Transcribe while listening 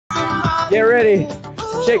Get ready.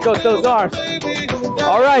 Shake out those arms.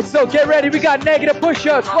 All right, so get ready. We got negative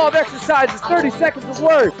push-ups, 12 exercises, 30 seconds of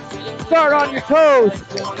work. Start on your toes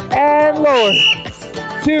and lower.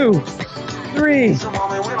 2, 3,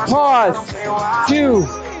 pause. 2,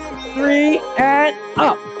 3, and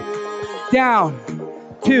up. Down.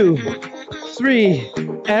 2, 3,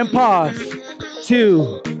 and pause.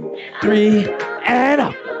 2, 3, and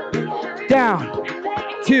up. Down.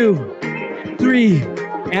 2, 3,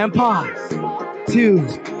 and pause. 2,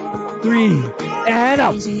 3, and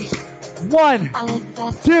up. 1,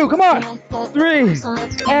 2, come on. 3,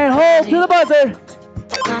 and hold to the buzzer.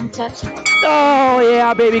 Oh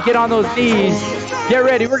yeah, baby, get on those knees. Get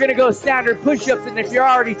ready, we're gonna go standard push-ups, and if you're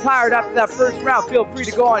already tired after that first round, feel free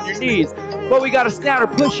to go on your knees. But we got a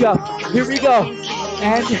standard push-up. Here we go.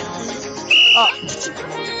 And up.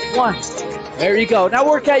 1. There you go. Now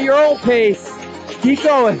work at your own pace. Keep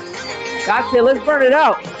going. That's it, let's burn it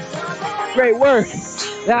out. Great work.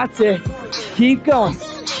 That's it. Keep going.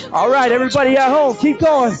 All right, everybody at home, keep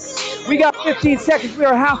going. We got 15 seconds. We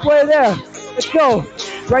are halfway there. Let's go.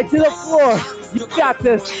 Right to the floor. You got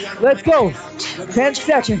this. Let's go. 10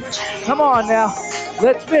 seconds. Come on now.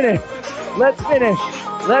 Let's finish. Let's finish.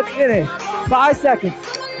 Let's finish. 5 seconds.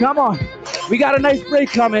 Come on. We got a nice break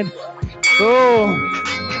coming. Boom.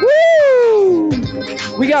 Woo!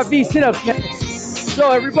 We got V sit-ups next.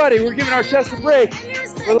 So everybody, we're giving our chest a break.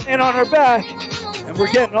 We're laying on our back, and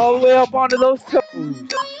we're getting all the way up onto those toes.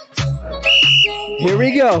 Here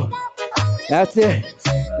we go. That's it.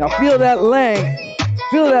 Now feel that length.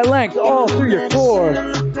 Feel that length all through your core.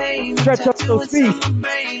 Stretch out those feet.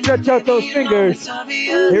 Stretch out those fingers.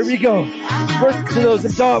 Here we go. Work to those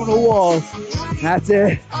abdominal walls. That's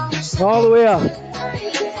it. All the way up.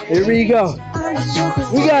 Here we go.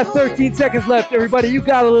 We got 13 seconds left, everybody. You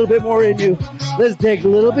got a little bit more in you. Let's dig a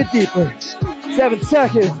little bit deeper. 7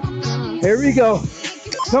 seconds. Here we go.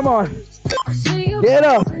 Come on. Get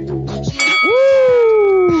up.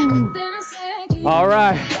 Woo! All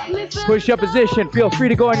right. Push-up position. Feel free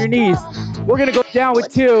to go on your knees. We're going to go down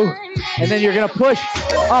with 2, and then you're going to push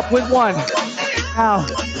up with 1. Down,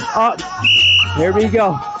 up. Here we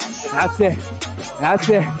go. That's it. That's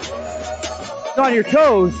it. On your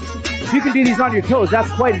toes. If you can do these on your toes, that's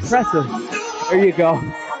quite impressive. There you go.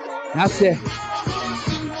 That's it.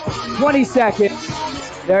 20 seconds.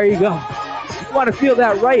 There you go. You want to feel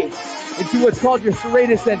that right into what's called your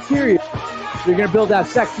serratus anterior. You're going to build that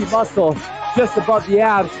sexy muscle just above the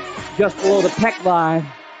abs, just below the pec line.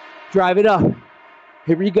 Drive it up.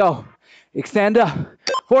 Here we go. Extend up.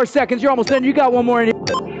 4 seconds. You're almost done. You got one more in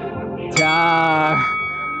you. Time.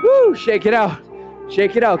 Woo! Shake it out.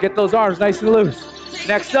 Shake it out. Get those arms nice and loose.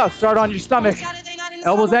 Next up, start on your stomach.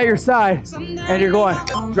 Elbows at your side. And you're going.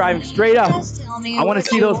 Driving straight up. I want to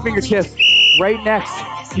see those fingertips right next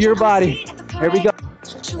to your body. Here we go.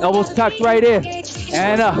 Elbows tucked right in.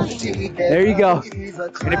 And up. There you go.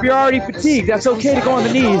 And if you're already fatigued, that's okay to go on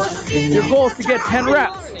the knees. Your goal is to get 10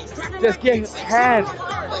 reps. Just get 10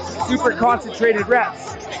 super concentrated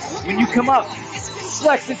reps. When you come up,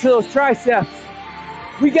 flex into those triceps.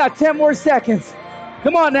 We got 10 more seconds.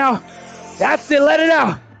 Come on now. That's it. Let it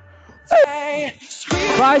out.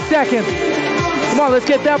 5 seconds. Come on, let's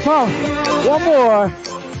get that pump. One more.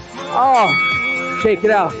 Oh, shake it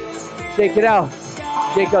out. Shake it out.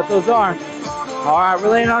 Shake out those arms. All right, we're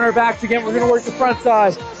laying on our backs again. We're going to work the front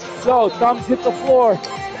side. So, thumbs hit the floor.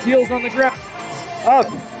 Heels on the ground. Up.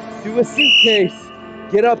 Do a suitcase.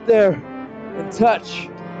 Get up there and touch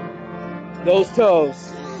those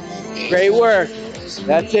toes. Great work.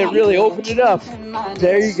 That's it. Really open it up.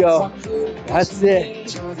 There you go. That's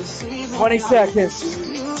it. 20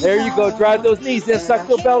 seconds. There you go. Drive those knees in. Suck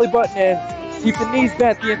the belly button in. Keep the knees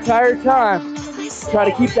bent the entire time. Try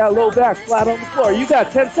to keep that low back flat on the floor. You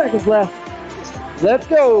got 10 seconds left. Let's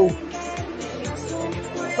go.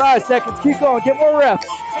 5 seconds. Keep going. Get more reps.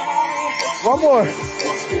 One more.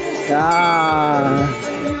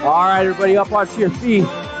 All right, everybody, up onto your feet.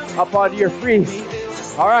 Up onto your feet.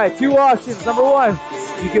 All right, 2 options. Number 1,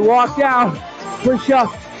 you can walk down, push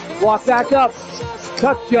up, walk back up,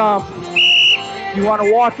 tuck jump. You want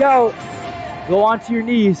to walk out, go onto your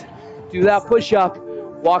knees, do that push up,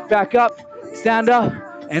 walk back up, stand up,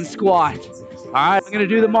 and squat. All right, I'm going to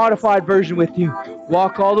do the modified version with you.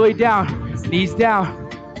 Walk all the way down, knees down,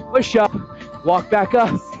 push up, walk back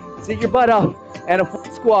up, sit your butt up, and a full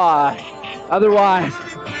squat. Otherwise,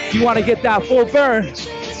 you want to get that full burn.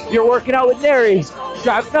 You're working out with Nary.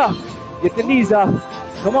 Drive it up. Get the knees up.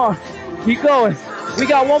 Come on. Keep going. We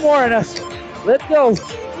got one more in us. Let's go.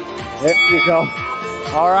 There you go.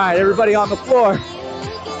 All right, everybody on the floor.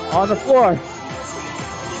 On the floor.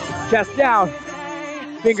 Chest down.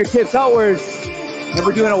 fingertips outwards. And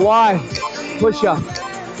we're doing a Y push-up.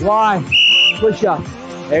 Y push-up.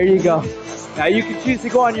 There you go. Now you can choose to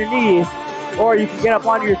go on your knees, or you can get up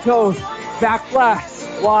onto your toes. Back flat.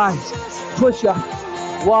 Y push-up.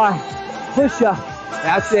 Y push-up.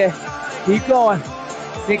 That's it. Keep going.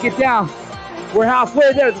 Sink it down. We're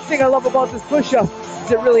halfway there. The thing I love about this push-up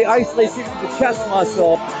is it really isolates into the chest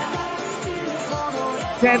muscle.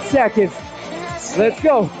 10 seconds. Let's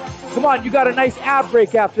go. Come on, you got a nice ab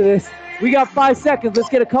break after this. We got 5 seconds. Let's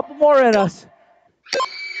get a couple more in us.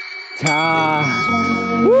 Time.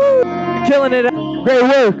 Woo! Killing it. Great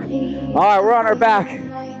work. All right, we're on our back.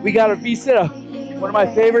 We got a V sit-up. One of my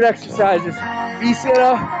favorite exercises. V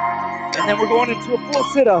sit-up. And then we're going into a full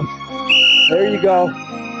sit-up. There you go.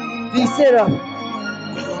 V sit-up.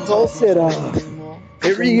 Full sit-up.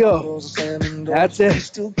 Here we go. That's it.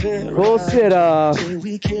 Full sit-up.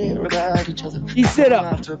 V sit-up.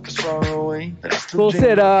 Full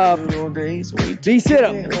sit-up. V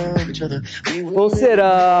sit-up. Full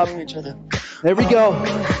sit-up. There we go.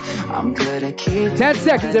 10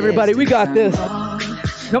 seconds, everybody. We got this.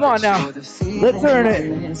 Come on now. Let's earn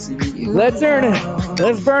it. Let's earn it.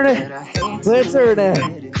 Let's burn it. Let's earn it.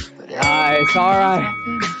 Nice. All right.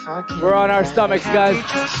 We're on our stomachs, guys.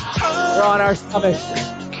 We're on our stomachs.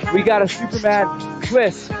 We got a Superman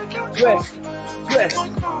twist, twist, twist,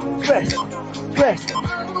 twist, twist, twist,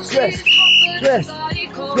 twist, twist, twist,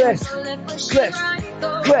 twist, twist, twist,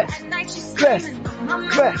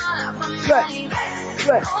 twist, twist,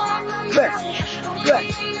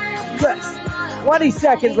 twist, twist. 20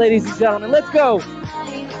 seconds, ladies and gentlemen. Let's go.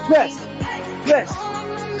 Twist, twist,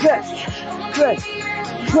 twist, twist,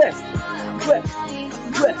 twist, twist,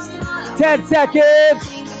 twist. 10 seconds.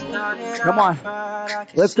 Come on.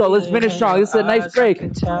 Let's go. Let's finish strong. This is a nice break.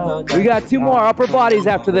 We got 2 more upper bodies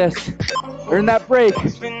after this. Earn that break.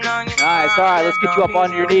 Nice. All right. Let's get you up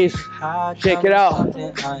onto your knees. Shake it out.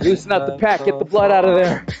 Loosen up the pec. Get the blood out of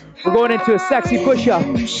there. We're going into a sexy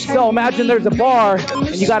push-up. So imagine there's a bar,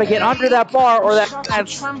 and you got to get under that bar or that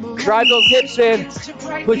fence. Drive those hips in.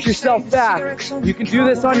 Push yourself back. You can do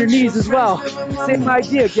this on your knees as well. Same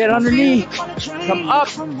idea. Get underneath. Come up.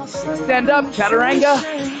 Extend up. Chaturanga.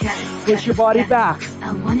 Push your body back.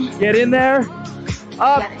 Get in there.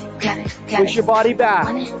 Up. Push your body back.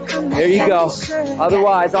 There you go.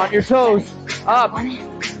 Otherwise, on your toes. Up.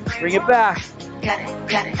 Bring it back.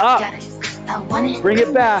 Up. Bring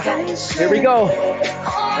it back. Here we go.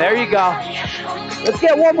 There you go. Let's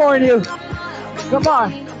get one more in you. Come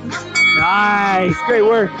on. Nice. Great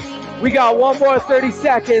work. We got one more 30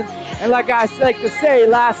 seconds. And like I like to say,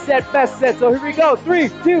 last set, best set. So here we go. 3,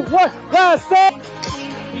 2, 1. Last set.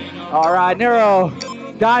 All right, narrow.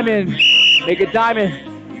 Diamond. Make it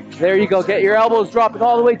diamond. There you go. Get your elbows dropping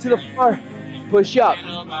all the way to the floor. Push up.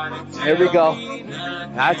 There we go.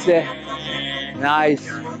 That's it. Nice.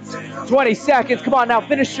 20 seconds. Come on now.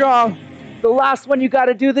 Finish strong. The last one you got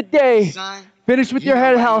to do the day. Finish with your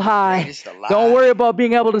head held high. Don't worry about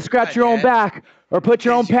being able to scratch your own back or put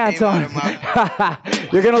your own pants on.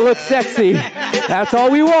 You're going to look sexy. That's all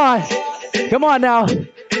we want. Come on now.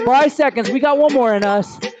 5 seconds. We got one more in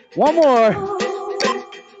us. One more.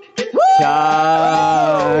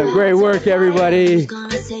 Time. Great work, everybody.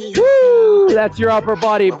 Woo! That's your upper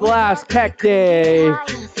body blast pec day.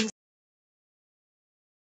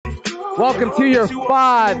 Welcome to your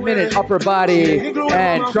 5-minute upper body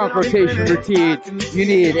and trunk rotation routine. You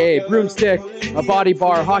need a broomstick, a body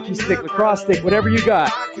bar, hockey stick, lacrosse stick, whatever you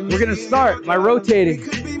got. We're going to start by rotating.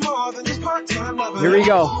 Here we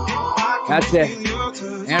go. That's it.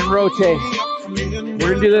 And rotate. We're going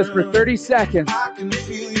to do this for 30 seconds.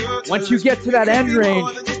 Once you get to that end range,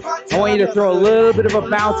 I want you to throw a little bit of a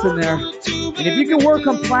bounce in there. And if you can work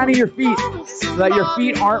on planting your feet so that your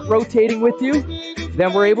feet aren't rotating with you,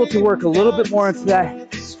 then we're able to work a little bit more into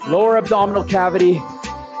that lower abdominal cavity,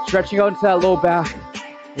 stretching out into that low back.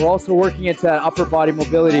 We're also working into that upper body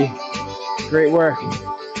mobility. Great work.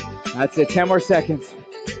 That's it. 10 more seconds.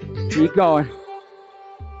 Keep going.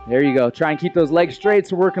 There you go. Try and keep those legs straight,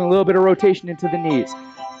 so we're working a little bit of rotation into the knees.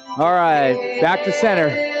 All right, back to center.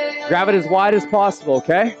 Grab it as wide as possible,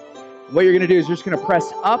 okay? What you're going to do is you're just going to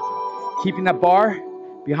press up, keeping that bar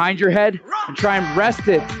behind your head, and try and rest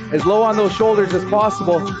it as low on those shoulders as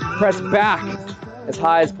possible. Press back as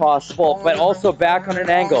high as possible, but also back on an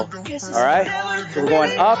angle, all right? So we're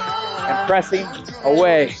going up and pressing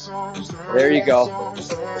away. There you go.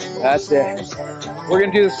 That's it. We're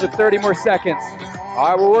going to do this for 30 more seconds. All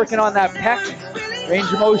right, we're working on that pec,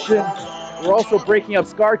 range of motion. We're also breaking up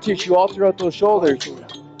scar tissue all throughout those shoulders.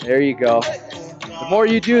 There you go. The more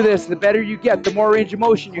you do this, the better you get, the more range of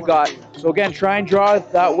motion you got. So again, try and draw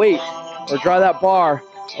that weight or draw that bar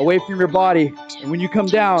away from your body. And when you come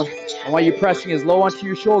down, I want you pressing as low onto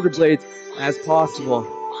your shoulder blades as possible.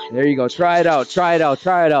 There you go. Try it out. Try it out.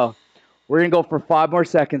 Try it out. We're going to go for 5 more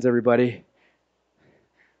seconds, everybody.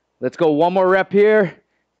 Let's go 1 more rep here.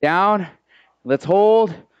 Down. Let's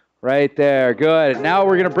hold. Right there. Good. Now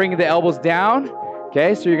we're going to bring the elbows down.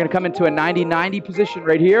 Okay, so you're going to come into a 90-90 position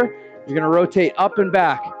right here. You're going to rotate up and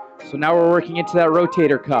back. So now we're working into that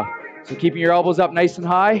rotator cuff. So keeping your elbows up nice and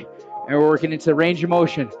high, and we're working into range of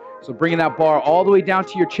motion. So bringing that bar all the way down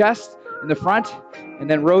to your chest in the front, and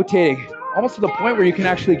then rotating almost to the point where you can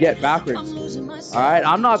actually get backwards. All right,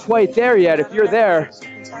 I'm not quite there yet. If you're there,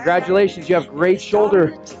 congratulations, you have great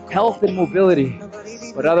shoulder health and mobility.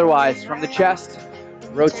 But otherwise, from the chest,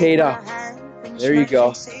 rotate up. There you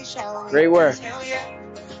go. Great work.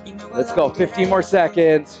 Let's go. 15 more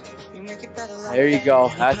seconds. There you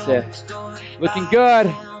go. That's it. Looking good.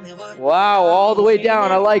 Wow, all the way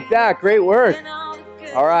down. I like that. Great work.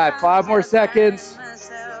 All right, 5 more seconds.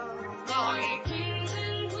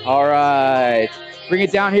 All right. Bring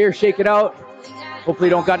it down here. Shake it out. Hopefully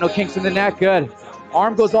you don't got no kinks in the neck. Good.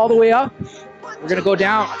 Arm goes all the way up. We're going to go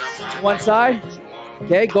down to one side.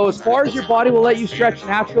 Okay, go as far as your body will let you stretch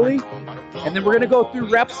naturally. And then we're going to go through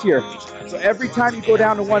reps here. So every time you go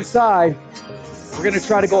down to one side, we're going to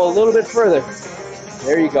try to go a little bit further.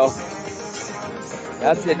 There you go.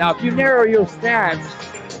 That's it. Now, if you narrow your stance,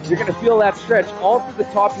 you're going to feel that stretch all through the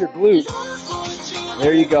top of your glutes.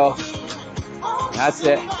 There you go. That's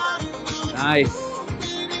it. Nice.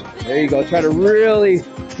 There you go. Try to really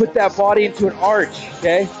put that body into an arch,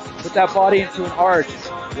 okay? Put that body into an arch.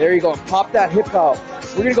 There you go. Pop that hip out.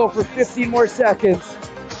 We're going to go for 15 more seconds.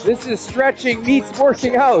 This is stretching meets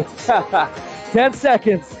working out. 10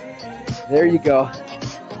 seconds. There you go.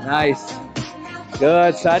 Nice.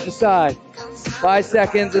 Good. Side to side. 5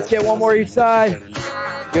 seconds. Let's get 1 more each side.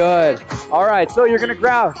 Good. All right. So you're going to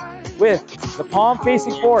grab with the palm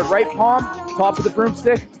facing forward. Right palm, top of the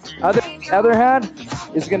broomstick. Other hand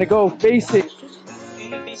is going to go facing.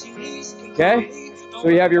 Okay? So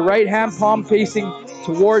you have your right hand palm facing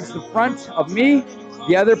towards the front of me.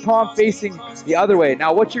 The other palm facing the other way.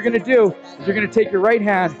 Now what you're going to do is you're going to take your right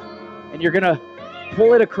hand and you're going to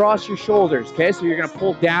pull it across your shoulders. Okay? So you're going to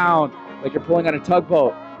pull down like you're pulling on a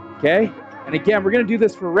tugboat. Okay? And again, we're going to do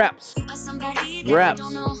this for reps. Reps.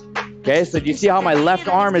 Okay? So do you see how my left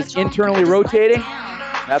arm is internally rotating?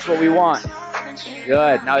 That's what we want.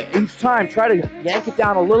 Good. Now each time, try to yank it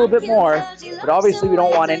down a little bit more, but obviously we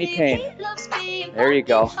don't want any pain. There you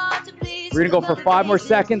go. We're going to go for 5 more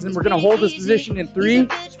seconds, and we're going to hold this position in 3,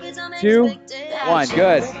 2, 1.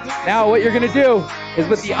 Good. Now what you're going to do is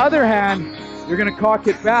with the other hand, you're going to cock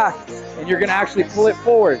it back, and you're going to actually pull it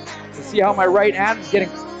forward. So see how my right hand is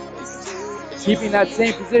keeping that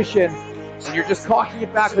same position, and you're just cocking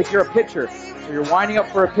it back like you're a pitcher. So you're winding up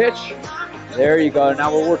for a pitch. There you go.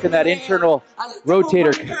 Now we're working that internal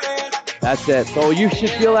rotator. That's it. So you should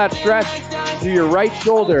feel that stretch through your right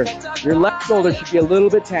shoulder. Your left shoulder should be a little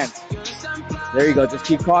bit tense. There you go. Just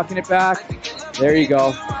keep cocking it back. There you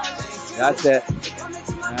go. That's it.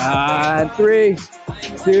 And 3,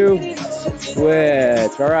 2,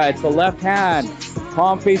 switch. All right. So left hand,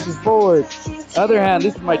 palm faces forward. Other hand,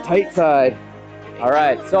 this is my tight side. All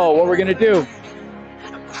right. So what we're going to do,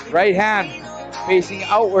 right hand facing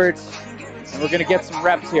outwards. And we're going to get some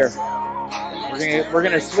reps here. We're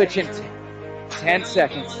going to switch in 10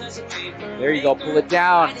 seconds. There you go. Pull it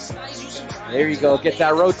down. There you go. Get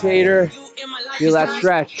that rotator. Feel that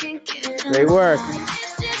stretch. Great work.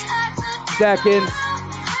 Seconds.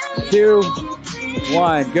 2,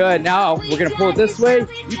 1. Good. Now we're going to pull it this way.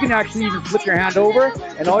 You can actually even flip your hand over.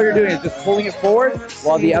 And all you're doing is just pulling it forward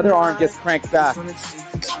while the other arm gets cranked back.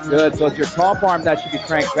 Good. So it's your top arm that should be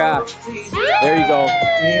cranked back. There you go.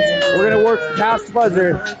 We're going to work past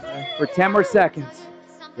buzzer for 10 more seconds.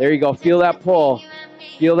 There you go. Feel that pull.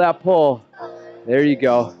 Feel that pull. There you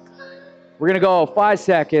go. We're going to go 5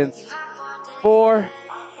 seconds. 4,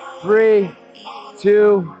 3,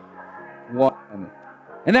 2, 1.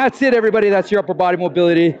 And that's it, everybody. That's your upper body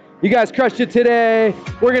mobility. You guys crushed it today.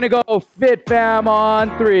 We're going to go Fit Fam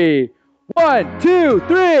on 3. 1, 2,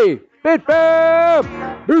 3. Fit Fam!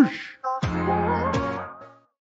 Boosh!